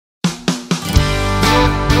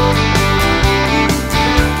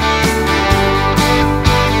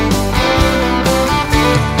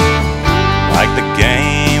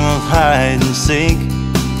seek.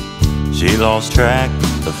 She lost track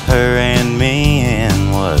of her and me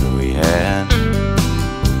and what we had.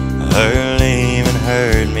 Her leaving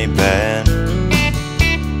hurt me bad.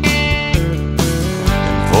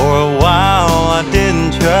 And for a while I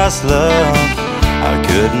didn't trust love. I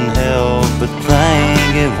couldn't help but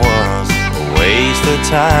think it was a waste of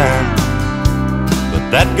time. But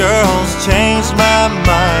that girl's changed my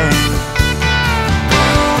mind.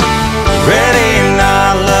 Ready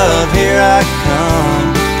now, love, here I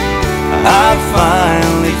come. I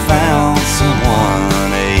finally found someone,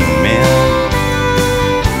 amen,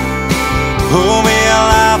 who'll be a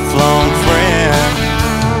lifelong friend.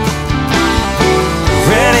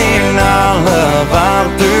 Ready now, love, I'm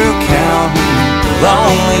through counting the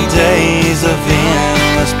lonely days of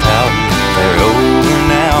endless pouting. They're over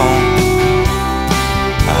now.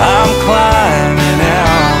 I'm climbing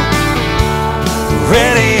out.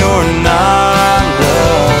 Ready or not,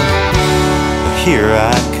 love, here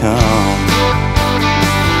I come.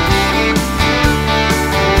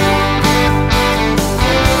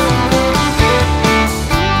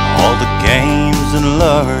 All the games that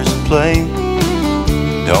lovers play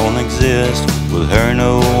don't exist with her,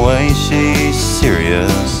 no way. She's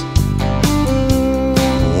serious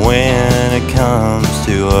when it comes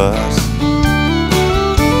to us.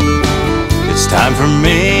 It's time for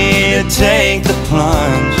me to take the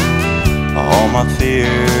plunge. All my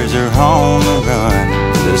fears are on the run.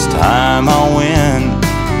 This time I'll win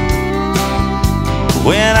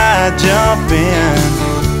when I jump in.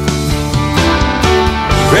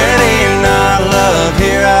 Ready or not, love,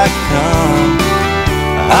 here I come.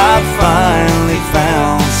 I finally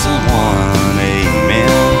found someone,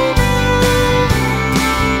 amen,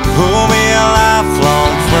 who'll be a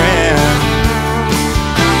lifelong friend.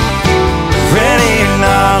 Ready or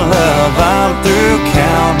not, love, I'm through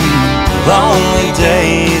counting lonely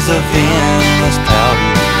days of endless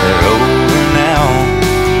pouting. They're over now.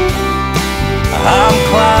 I'm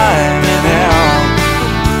climbing out.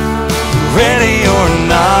 Ready or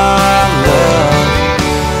not, love,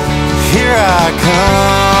 here I come.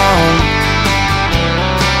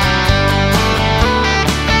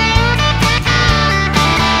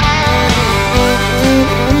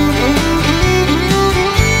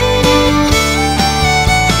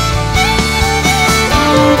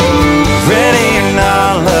 Ready or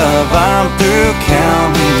not, love, I'm through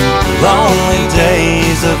counting lonely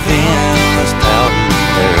days of endless pouting.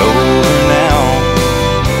 They're over now.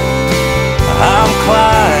 I'm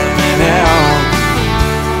climbing out.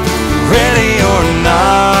 Ready or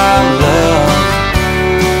not, love,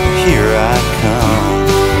 here I come.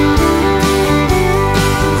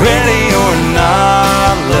 Ready or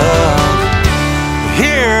not, love,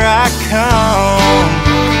 here I come.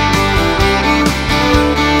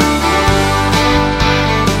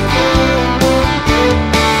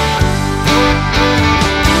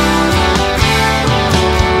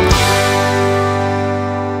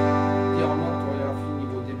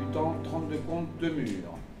 Niveau débutant, 32 comptes, 2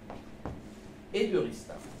 murs et 2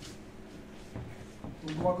 restart.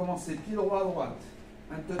 Donc on va commencer pied droit à droite,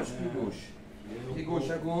 un touch pied gauche, pied gauche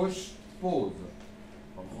à gauche, pause,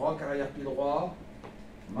 rock arrière pied droit,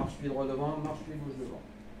 marche pied droit devant, marche pied gauche devant.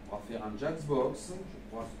 On va faire un jacks box, je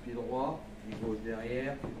croise pied droit, pied gauche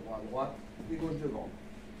derrière, pied droit à droite, pied gauche devant.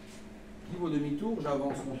 Pivot demi-tour,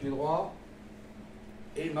 j'avance mon pied droit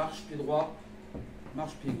et marche pied droit,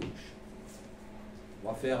 marche pied gauche. On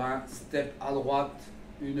va faire un step à droite,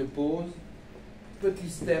 une pause, petit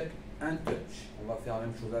step, un touch. On va faire la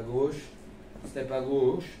même chose à gauche, step à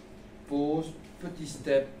gauche, pause, petit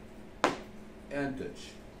step et un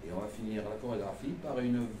touch. Et on va finir la chorégraphie par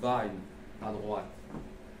une vine à droite,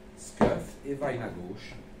 scuff et vine à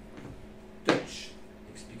gauche, touch.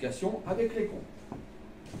 Explication avec les comptes.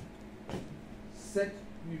 7,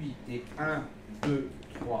 8 et 1, 2,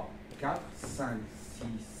 3, 4, 5,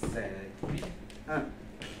 6, 7, 8. 1,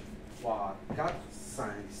 3, 4, 5,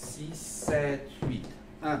 6, 7, 8.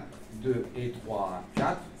 1, 2 et 3,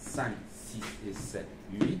 4, 5, 6 et 7,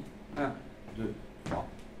 8. 1, 2, 3,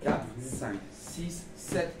 4, 5, 6,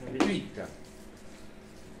 7, 8.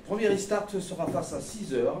 Premier restart sera face à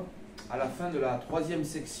 6 heures à la fin de la 3e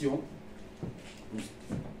section.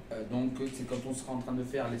 Donc c'est quand on sera en train de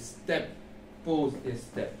faire les steps, pause et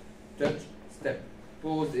step, touch, step,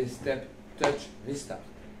 pause et step, touch, restart.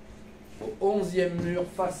 Au 11e mur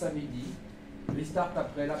face à midi, restart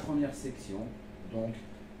après la première section. Donc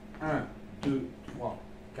 1, 2, 3,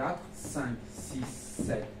 4, 5, 6,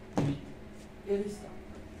 7, 8 et restart.